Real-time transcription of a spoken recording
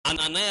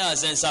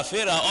Ananias and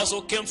Sapphira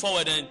also came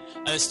forward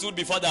and stood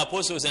before the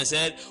apostles and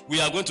said, we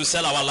are going to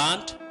sell our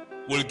land.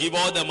 We'll give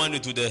all the money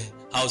to the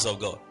house of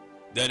God.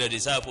 Then the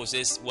disciples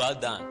says, well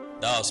done,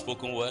 thou hast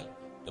spoken well.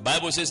 The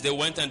Bible says they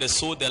went and they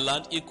sold the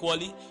land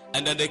equally,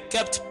 and then they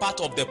kept part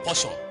of the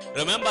portion.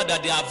 Remember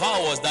that their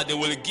vow was that they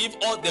will give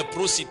all the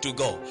proceeds to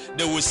God.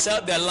 They will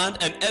sell their land,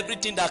 and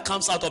everything that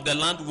comes out of the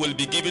land will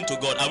be given to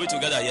God. Are we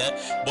together here?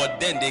 But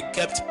then they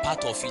kept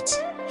part of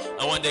it.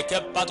 And when they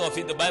kept part of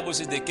it, the Bible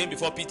says they came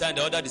before Peter and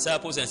the other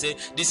disciples and said,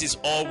 this is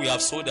all we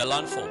have sold the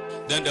land for.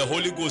 Then the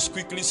Holy Ghost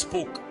quickly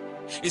spoke.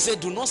 He said,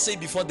 do not say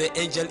before the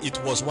angel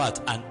it was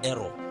what? An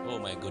error. Oh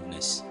my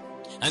goodness.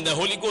 And the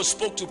Holy Ghost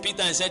spoke to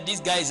Peter and said, this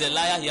guy is a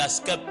liar. He has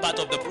kept part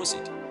of the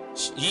proceeds.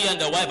 He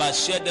and the wife have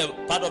shared the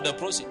part of the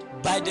proceeds.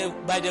 By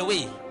the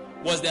way,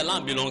 was the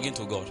land belonging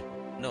to God?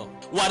 No.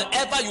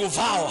 Whatever you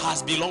vow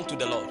has belonged to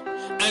the Lord.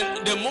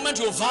 And the moment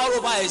you vow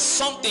over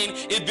something,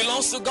 it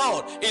belongs to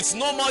God. It's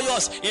no more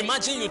yours.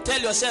 Imagine you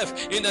tell yourself,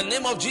 in the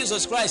name of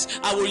Jesus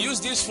Christ, I will use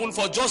this phone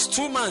for just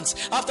 2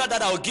 months. After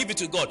that, I will give it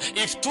to God.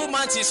 If 2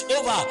 months is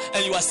over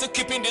and you are still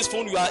keeping this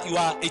phone, you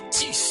are a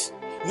thief.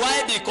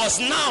 Why? Because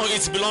now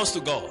it belongs to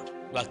God.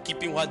 You are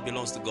keeping what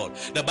belongs to God.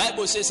 The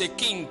Bible says a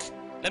king.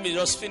 Let me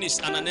just finish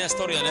Ananias'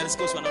 story and then let's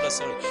go to another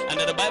story. And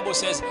then the Bible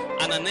says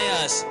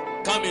Ananias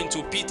coming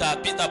to Peter.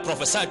 Peter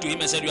prophesied to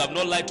him and said, you have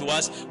not lied to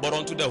us, but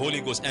unto the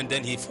Holy Ghost. And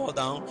then he fell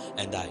down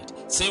and died.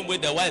 Same way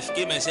the wife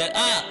came and said,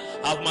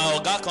 have my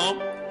Oga come?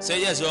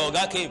 Say, yes, your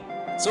Oga came.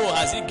 So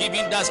has he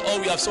given us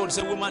all we have sold?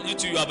 Say, woman, you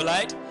too, you have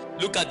lied.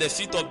 Look at the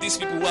feet of these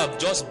people who have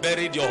just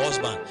buried your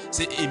husband.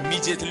 Say,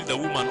 immediately the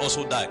woman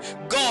also died.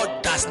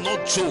 God does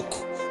not joke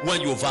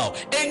when you vow.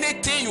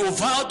 Anything you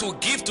vow to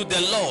give to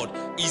the Lord,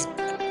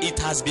 it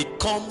has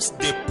become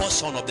the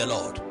portion of the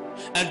Lord.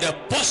 And the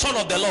portion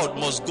of the Lord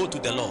must go to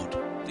the Lord.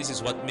 This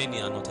is what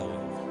many are not aware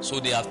of. So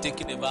they have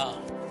taken a vow.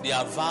 They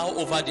have vow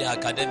over their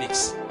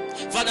academics.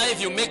 Father,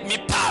 if you make me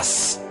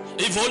pass,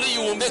 if only you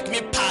will make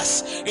me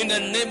pass in the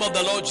name of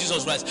the Lord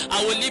Jesus Christ,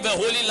 I will live a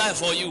holy life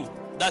for you.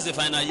 That's the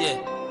final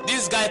year.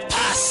 This guy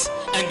passed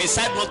and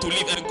decided not to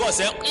live, and God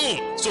said,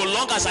 so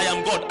long as I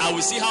am God, I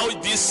will see how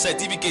this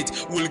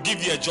certificate will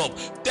give you a job.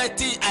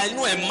 I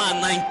know a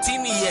man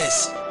 19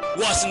 years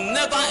was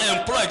never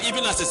employed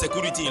even as a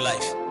security in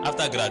life.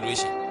 After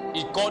graduation,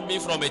 he called me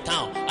from a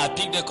town. I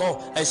picked the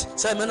call. I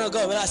said, man of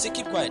God. Well, I said,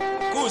 keep quiet.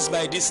 Who is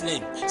by this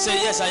name? Say,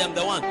 yes, I am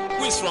the one.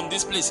 Who is from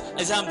this place?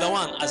 I said, I'm the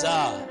one. I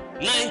said,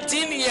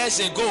 19 years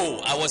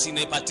ago, I was in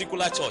a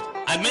particular church.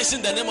 I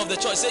mentioned the name of the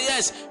church. Say,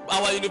 yes,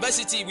 our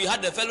university, we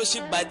had the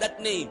fellowship by that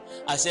name.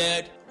 I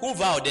said, who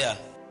vowed there?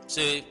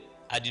 Say,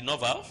 I did not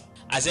vow.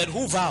 I said,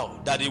 who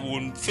vowed that he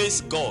would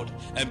face God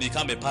and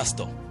become a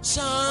pastor?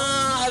 Sir,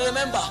 I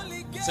remember.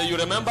 Say, you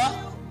remember?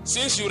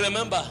 Since you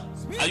remember,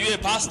 are you a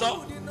pastor?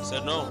 I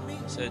said, no.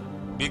 I said,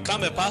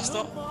 become a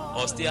pastor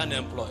or stay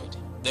unemployed.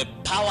 The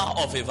power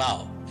of a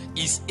vow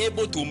is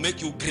able to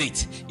make you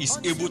great, is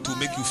able to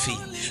make you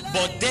fail.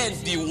 But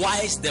then be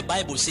wise, the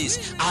Bible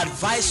says,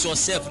 advise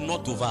yourself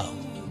not to vow.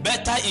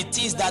 Better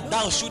it is that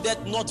thou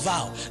shouldest not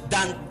vow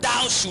than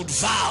thou should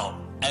vow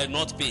and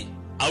not pay.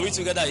 Are we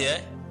together here?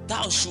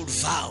 Thou should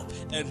vow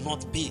and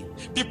not pay.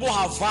 People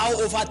have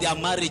vowed over their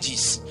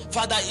marriages.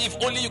 Father, if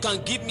only you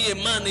can give me a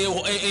man,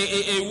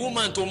 a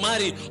woman to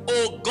marry,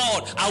 oh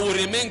God, I will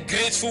remain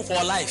grateful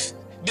for life.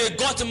 They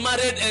got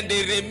married and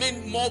they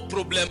remain more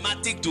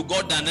problematic to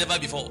God than ever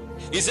before.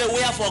 He said,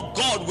 wherefore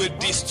God will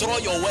destroy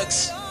your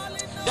works.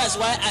 That's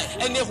why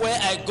anywhere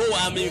I go,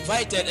 I'm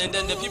invited, and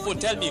then the people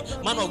tell me,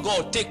 man of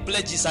God, take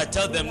pledges. I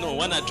tell them, no,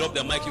 when I drop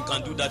the mic, you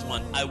can do that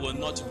one. I will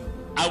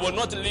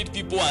not lead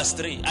people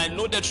astray. I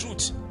know the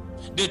truth.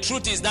 The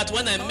truth is that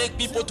when I make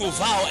people to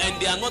vow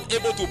and they are not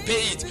able to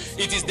pay it,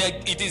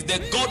 it is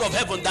the God of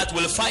heaven that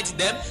will fight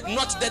them,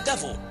 not the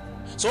devil.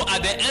 So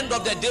at the end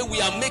of the day,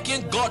 we are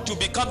making God to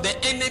become the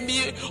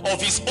enemy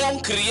of his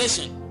own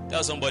creation.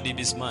 Tell somebody,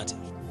 be smart.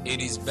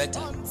 It is better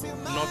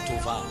not to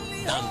vow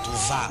than to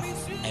vow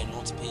and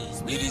not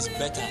pay. It is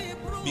better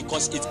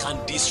because it can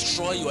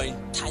destroy your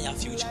entire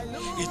future.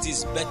 It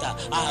is better.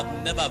 I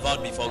have never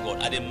vowed before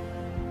God.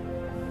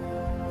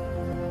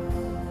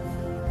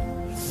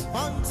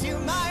 Until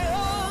my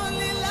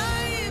only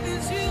life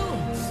is you,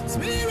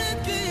 Spirit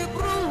keep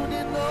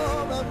brooding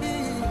over me,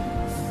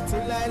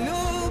 till I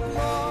look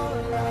more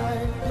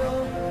like you.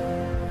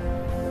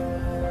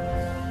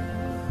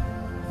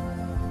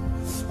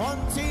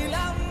 Until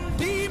I'm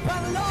deep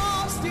and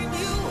lost in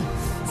you,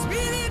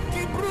 Spirit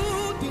keep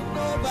brooding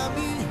over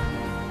me,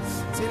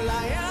 till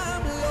I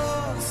am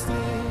lost in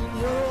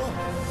you.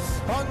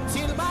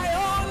 Until my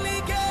only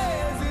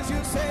gaze is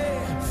you say,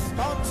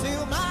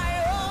 until my